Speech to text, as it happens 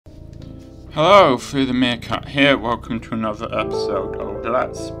Hello, Through the Meerkat here. Welcome to another episode of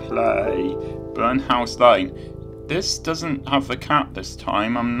Let's Play Burnhouse Lane. This doesn't have the cat this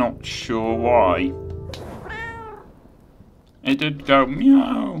time. I'm not sure why. It did go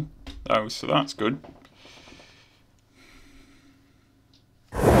meow though, so that's good.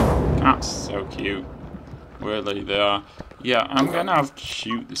 Cats so cute. Really, they are. Yeah, I'm gonna have to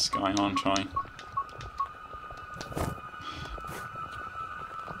shoot this guy, aren't I?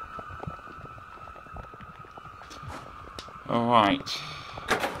 Alright.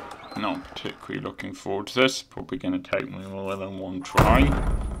 Not particularly looking forward to this. Probably going to take me more than one try.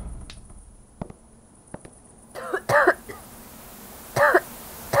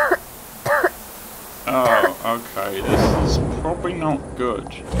 Oh, okay. This is probably not good.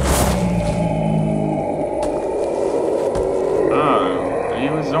 Oh, are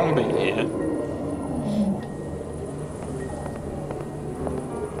you a zombie here?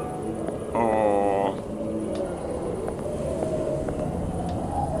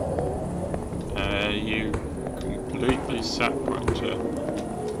 You completely separate. Okay,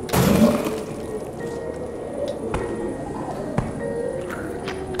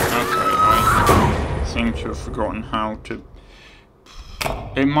 I seem to have forgotten how to.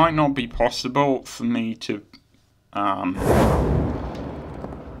 It might not be possible for me to. Alright,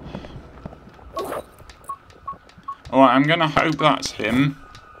 I'm gonna hope that's him.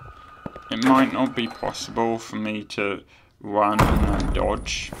 It might not be possible for me to run and then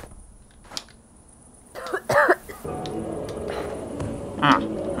dodge. Ah,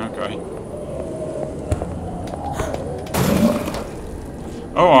 okay.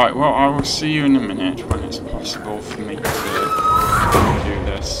 Alright, well, I will see you in a minute when it's possible for me to do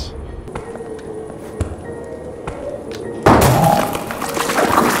this.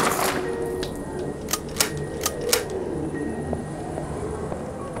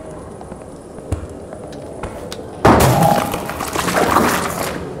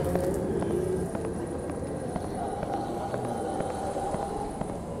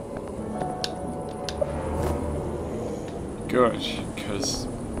 Good, because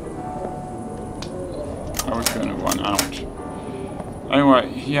I was going to run out.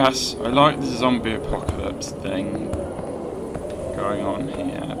 Anyway, yes, I like the zombie apocalypse thing going on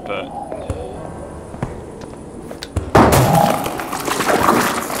here, but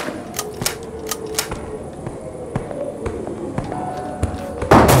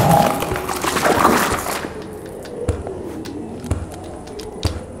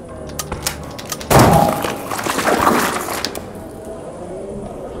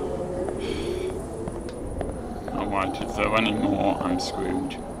if there are any more, I'm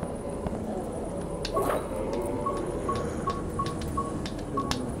screwed.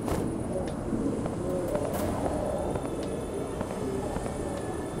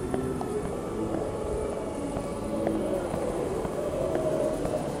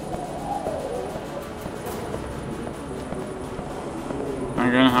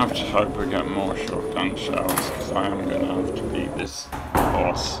 I'm gonna have to hope we get more shotgun shells, because I am gonna have to beat this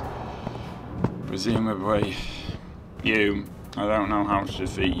boss. Presumably. You, I don't know how to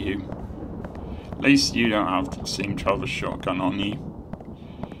defeat you. At least you don't seem to have a shotgun on you.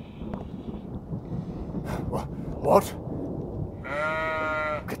 What?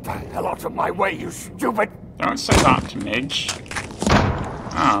 Get the hell out of my way, you stupid! Don't say that to Midge.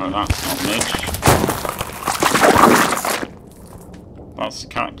 Oh, that's not Midge. That's the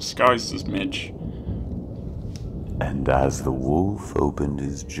cat disguised as Midge. And as the wolf opened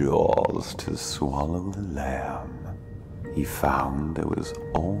his jaws to swallow the lamb, he found there was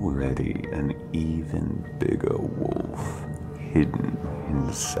already an even bigger wolf hidden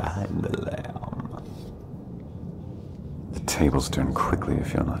inside the lamb. The tables turn quickly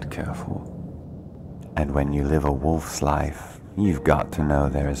if you're not careful. And when you live a wolf's life, you've got to know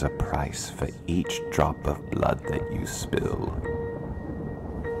there is a price for each drop of blood that you spill.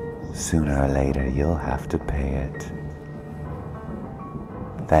 Sooner or later, you'll have to pay it.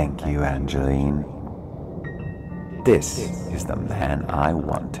 Thank you, Angeline. This is the man I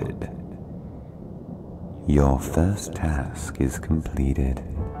wanted. Your first task is completed.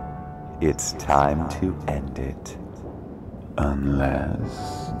 It's time to end it.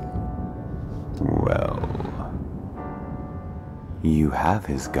 Unless... well... you have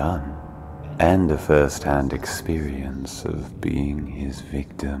his gun, and a first-hand experience of being his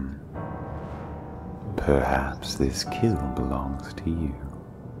victim. Perhaps this kill belongs to you.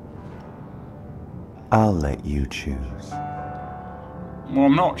 I'll let you choose. Well,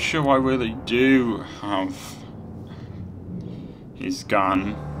 I'm not sure I really do have his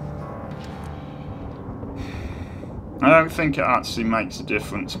gun. I don't think it actually makes a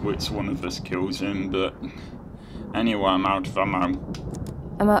difference which one of us kills him, but anyway, I'm out of ammo.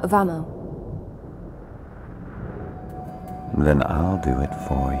 I'm out of ammo. Then I'll do it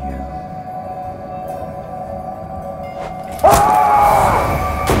for you.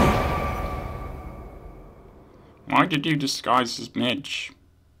 Why did you disguise as Midge?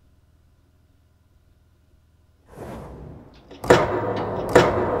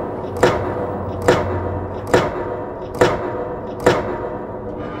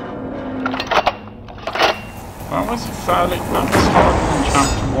 That was fairly... that was harder than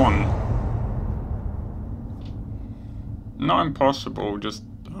chapter 1. Not impossible, just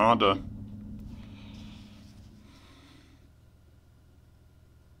harder.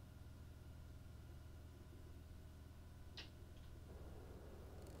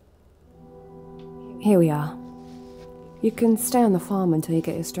 Here we are. You can stay on the farm until you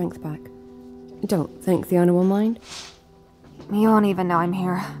get your strength back. Don't think the owner will mind. You won't even know I'm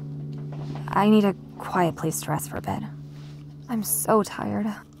here. I need a quiet place to rest for a bit. I'm so tired.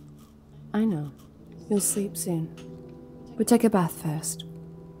 I know. You'll sleep soon. But take a bath first.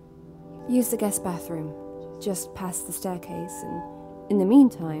 Use the guest bathroom, just past the staircase, and in the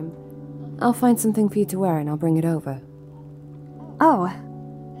meantime, I'll find something for you to wear and I'll bring it over. Oh,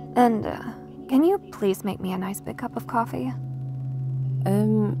 and can you please make me a nice big cup of coffee?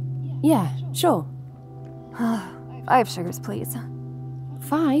 Yeah, sure. 5 sugars, please.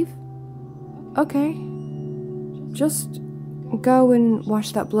 5? Okay. Just go and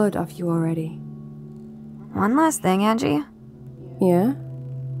wash that blood off you already. One last thing, Angie. Yeah?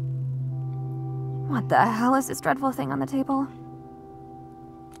 What the hell is this dreadful thing on the table?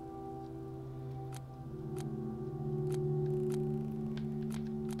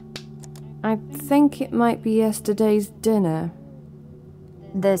 I think it might be yesterday's dinner.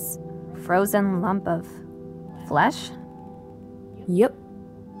 This frozen lump of flesh? Yep.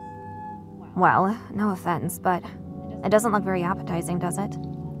 Well, no offense, but it doesn't look very appetizing, does it?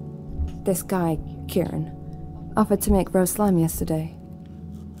 This guy, Kieran, offered to make roast lamb yesterday.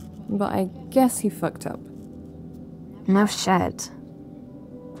 But I guess he fucked up. No shit.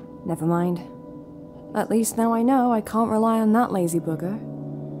 Never mind. At least now I know I can't rely on that lazy bugger.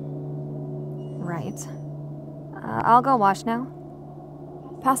 Right. I'll go wash now.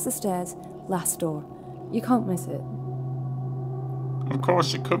 Past the stairs, last door. You can't miss it. Of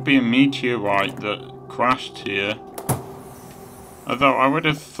course, it could be a meteorite that crashed here. Although I would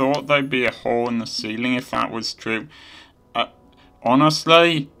have thought there'd be a hole in the ceiling if that was true.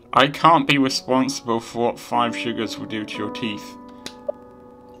 Honestly, I can't be responsible for what 5 sugars will do to your teeth.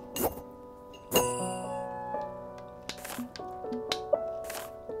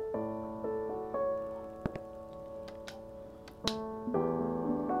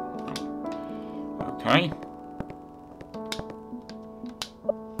 Okay.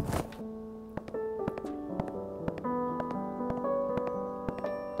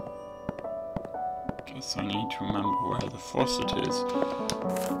 Guess I need to remember where the faucet is.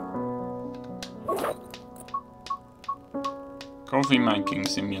 Coffee making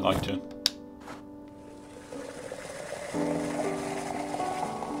simulator.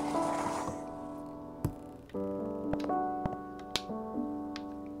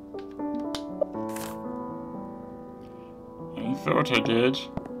 I thought I did.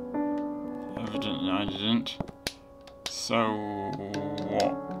 Evidently I didn't. So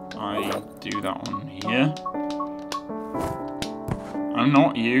what? I do that on here. I'm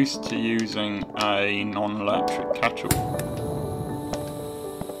not used to using a non-electric kettle.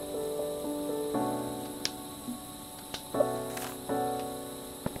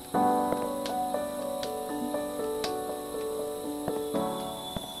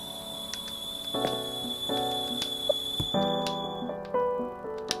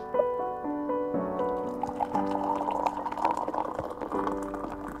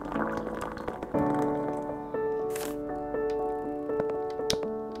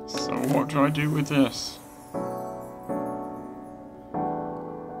 So what do I do with this?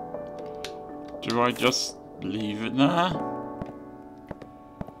 Do I just leave it there?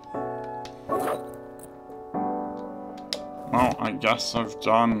 Well, I guess I've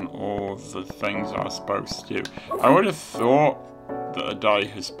done all of the things I was supposed to do. I would have thought that a day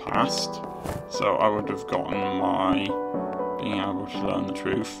has passed, so I would have gotten my being able to learn the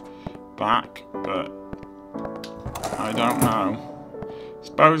truth back, but I don't know.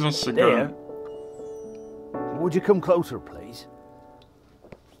 Suppose us are Dear, would you come closer, please?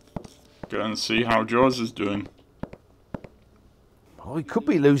 Go and see how Jaws is doing. I could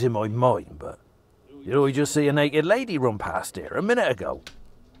be losing my mind, but did I just see a naked lady run past here a minute ago?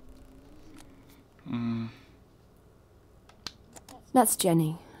 That's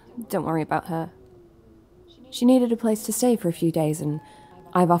Jenny. Don't worry about her. She needed a place to stay for a few days, and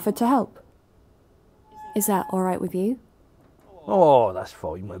I've offered to help. Is that alright with you? Oh, that's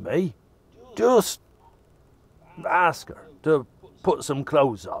fine with me. Just ask her to put some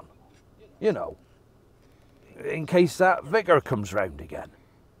clothes on. You know, in case that vicar comes round again.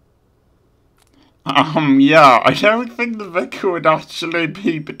 Yeah, I don't think the vicar would actually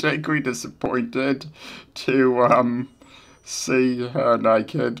be particularly disappointed to, see her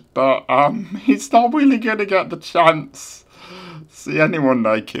naked, but, he's not really gonna get the chance to see anyone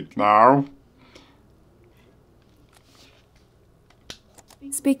naked now.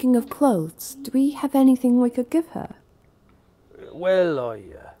 Speaking of clothes, do we have anything we could give her? Well,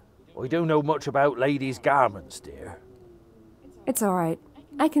 I don't know much about ladies' garments, dear. It's alright.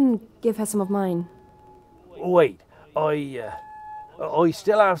 I can give her some of mine. Wait, I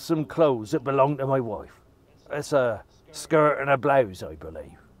still have some clothes that belong to my wife. It's a skirt and a blouse, I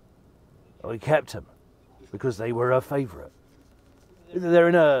believe. I kept them because they were her favourite. They're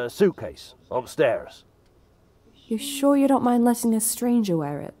in a suitcase upstairs. You sure you don't mind letting a stranger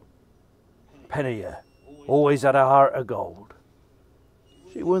wear it? Penny always had a heart of gold.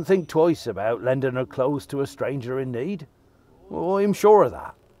 She wouldn't think twice about lending her clothes to a stranger in need. Well, I'm sure of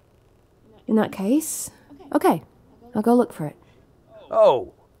that. In that case, okay, I'll go look for it.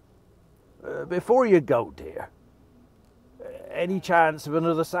 Oh, before you go, dear, any chance of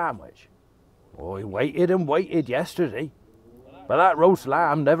another sandwich? I waited and waited yesterday, but that roast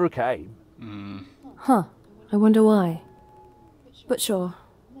lamb never came. Huh, I wonder why. But sure,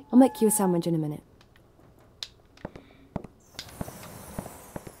 I'll make you a sandwich in a minute.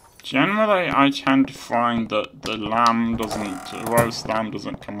 Generally, I tend to find that the roast lamb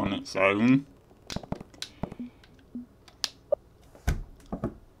doesn't come on its own.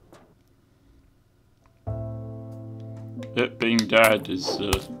 It being dead is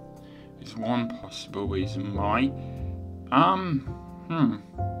one possible reason why.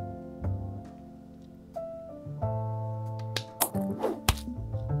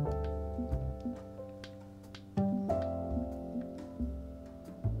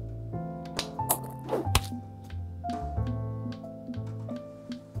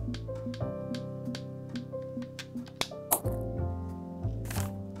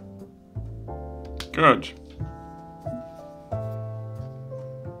 Good.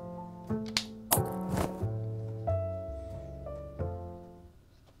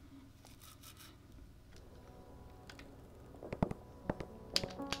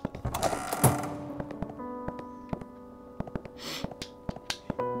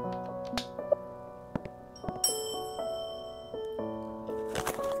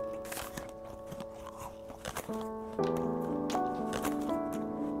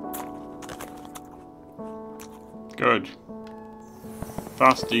 Good.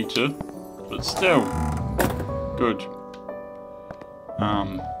 Fast eater, but still good.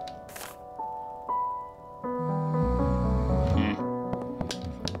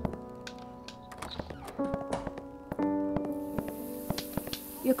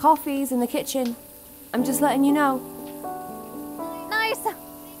 Your coffee's in the kitchen. I'm just letting you know. Nice!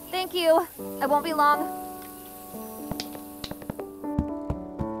 Thank you. I won't be long.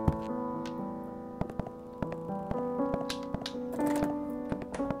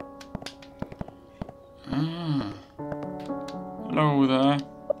 Hello there.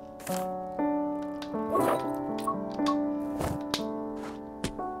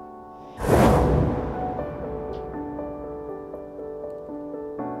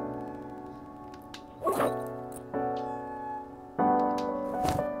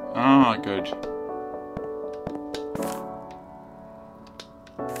 Ah, good.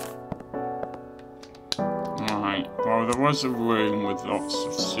 Right, well there was a room with lots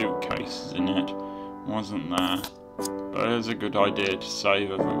of suitcases in it, wasn't there? But it is a good idea to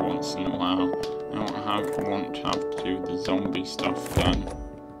save every once in a while. I don't want to have to do the zombie stuff again.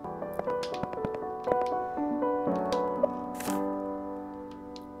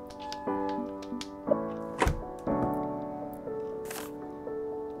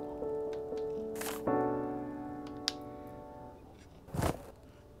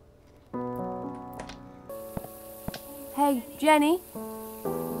 Hey, Jenny.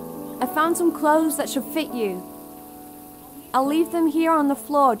 I found some clothes that should fit you. I'll leave them here on the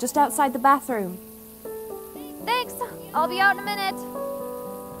floor, just outside the bathroom. Thanks! I'll be out in a minute.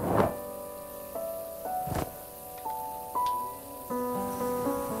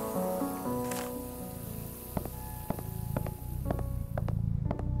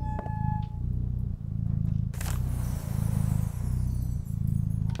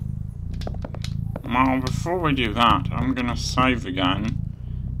 Well, before we do that, I'm gonna save again.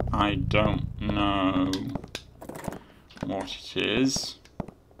 I don't know what it is.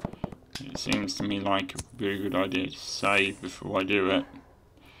 It seems to me like it would be a good idea to save before I do it.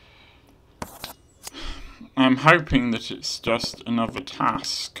 I'm hoping that it's just another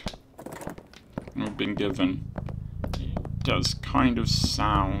task we've been given. It does kind of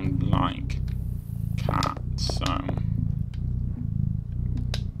sound like cat, so...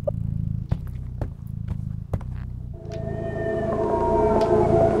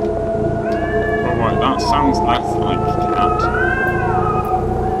 Oh right, that sounds less like cat.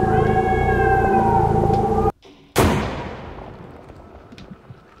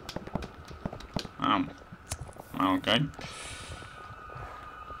 Okay.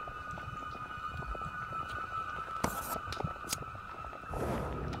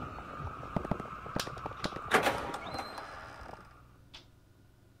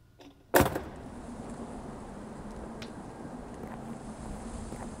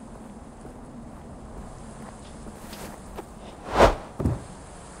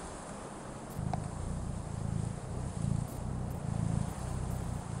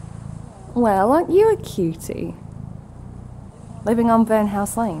 Well, aren't you a cutie? Living on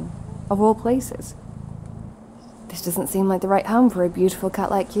Burnhouse Lane, of all places. This doesn't seem like the right home for a beautiful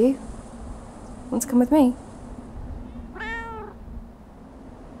cat like you. Want to come with me?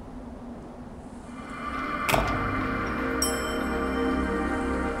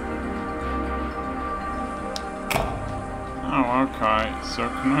 Oh, okay. So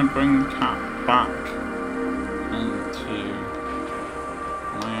can I bring the cat back into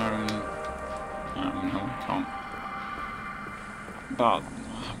my own... no, I can't. But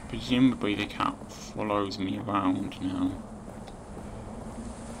presumably the cat follows me around now.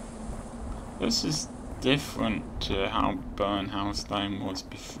 This is different to how Burnhouse Lane was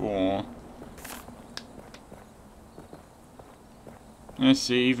before. Yeah,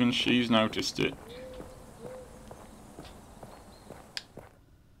 see, even she's noticed it.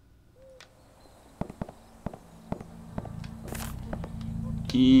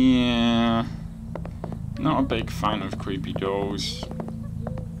 Yeah, not a big fan of creepy doors.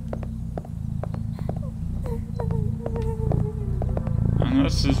 And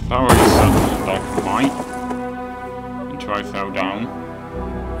this is very sudden, like a light, until I fell down.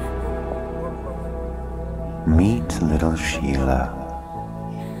 Meet little Sheila.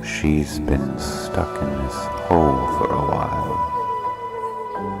 She's been stuck in this hole for a while.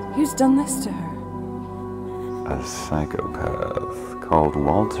 Who's done this to her? A psychopath called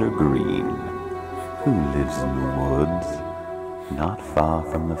Walter Green, who lives in the woods, not far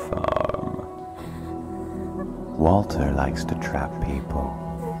from the farm. Walter likes to trap people,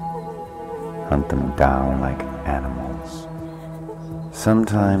 hunt them down like animals.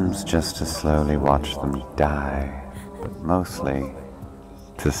 Sometimes just to slowly watch them die, but mostly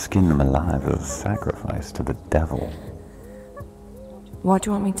to skin them alive as a sacrifice to the devil. What do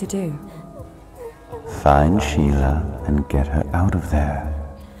you want me to do? Find Sheila and get her out of there.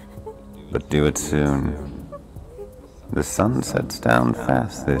 But do it soon. The sun sets down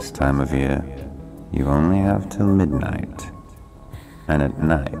fast this time of year. You only have till midnight. And at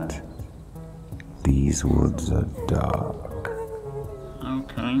night, these woods are dark.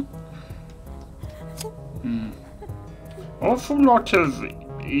 Okay. Awful lot of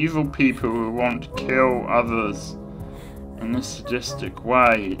evil people who want to kill others in a sadistic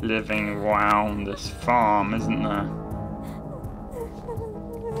way living around this farm, isn't there?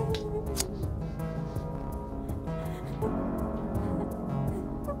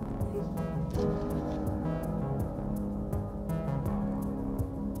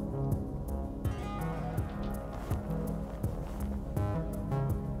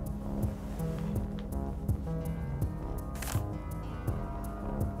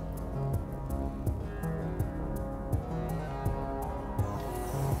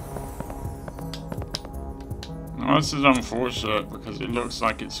 Well, this is unfortunate because it looks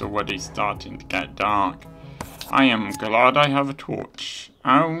like it's already starting to get dark. I am glad I have a torch.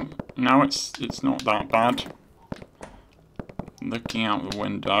 Oh, no, it's not that bad. Looking out the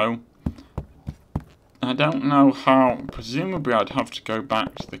window. I don't know how. Presumably I'd have to go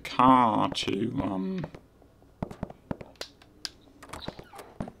back to the car to,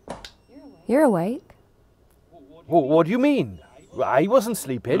 You're awake? What do you mean? I wasn't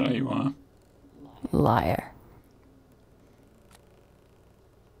sleeping. There you are. Liar.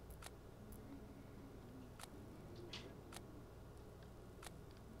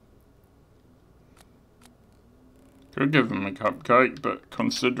 Could give him a cupcake, but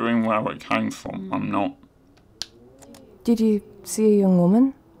considering where it came from, I'm not. Did you see a young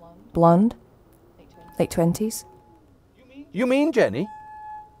woman? Blonde? Late 20s? You mean Jenny?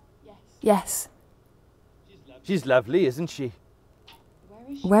 Yes. She's lovely, isn't she?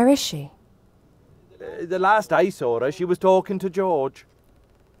 Where is she? The last I saw her, she was talking to George.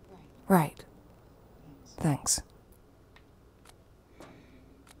 Right. Thanks.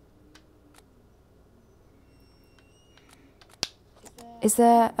 Is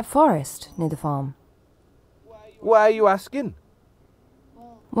there a forest near the farm? Why are you asking?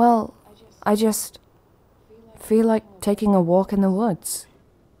 Well, I just feel like taking a walk in the woods.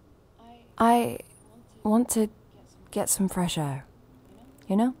 I want to get some fresh air,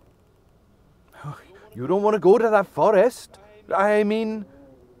 you know? You don't want to go to that forest? I mean,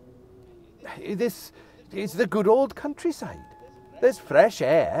 this is the good old countryside. There's fresh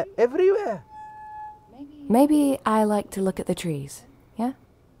air everywhere. Maybe I like to look at the trees, yeah?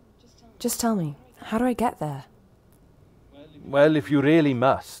 Just tell me, how do I get there? Well, if you really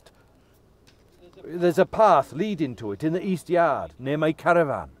must. There's a path leading to it in the east yard, near my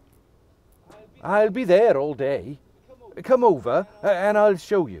caravan. I'll be there all day. Come over, and I'll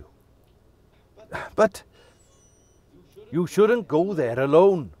show you. But you shouldn't go there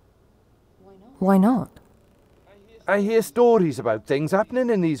alone. Why not? I hear stories about things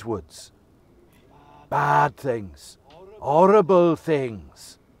happening in these woods. Bad things. Horrible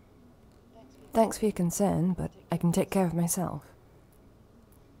things. Thanks for your concern, but I can take care of myself.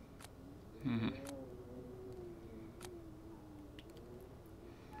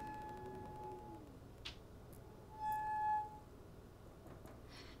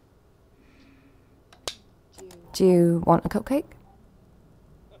 Do you want a cupcake?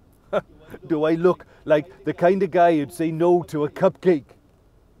 Do I look like the kind of guy who'd say no to a cupcake?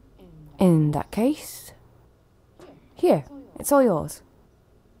 In that case... Here, it's all yours.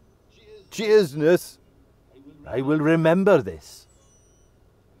 Cheers, nurse. I will remember this.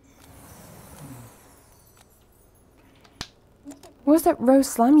 Where's that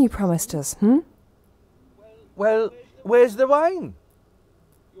roast lamb you promised us, Well, where's the wine?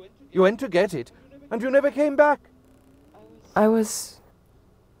 You went to get it, and you never came back. I was...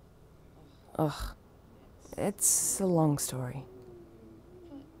 Ugh. It's a long story.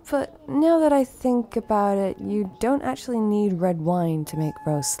 But now that I think about it, you don't actually need red wine to make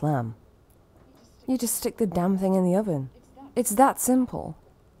roast lamb. You just stick the damn thing in the oven. It's that simple.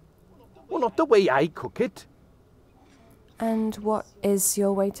 Well, not the way I cook it. And what is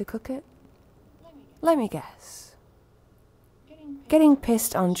your way to cook it? Let me guess. Getting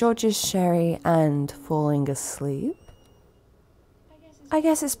pissed on George's sherry and falling asleep? I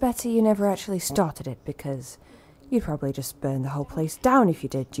guess it's better you never actually started it, because you'd probably just burn the whole place down if you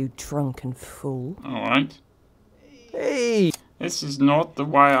did, you drunken fool. Alright. Hey! This is not the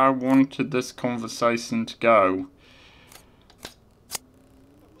way I wanted this conversation to go.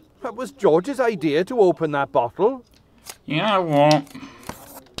 That was George's idea to open that bottle. You know what?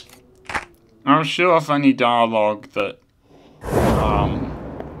 I'll show off any dialogue that,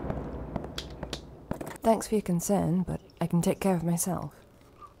 Thanks for your concern, but I can take care of myself.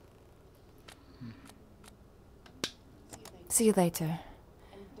 See you later.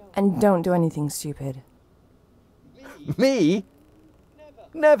 And don't do anything stupid. Me?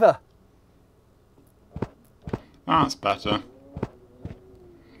 Never. That's better.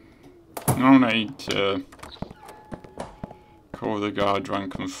 No need to call the guy a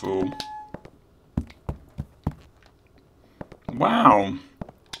drunken fool. Wow.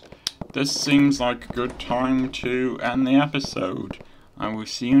 This seems like a good time to end the episode. I will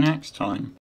see you next time.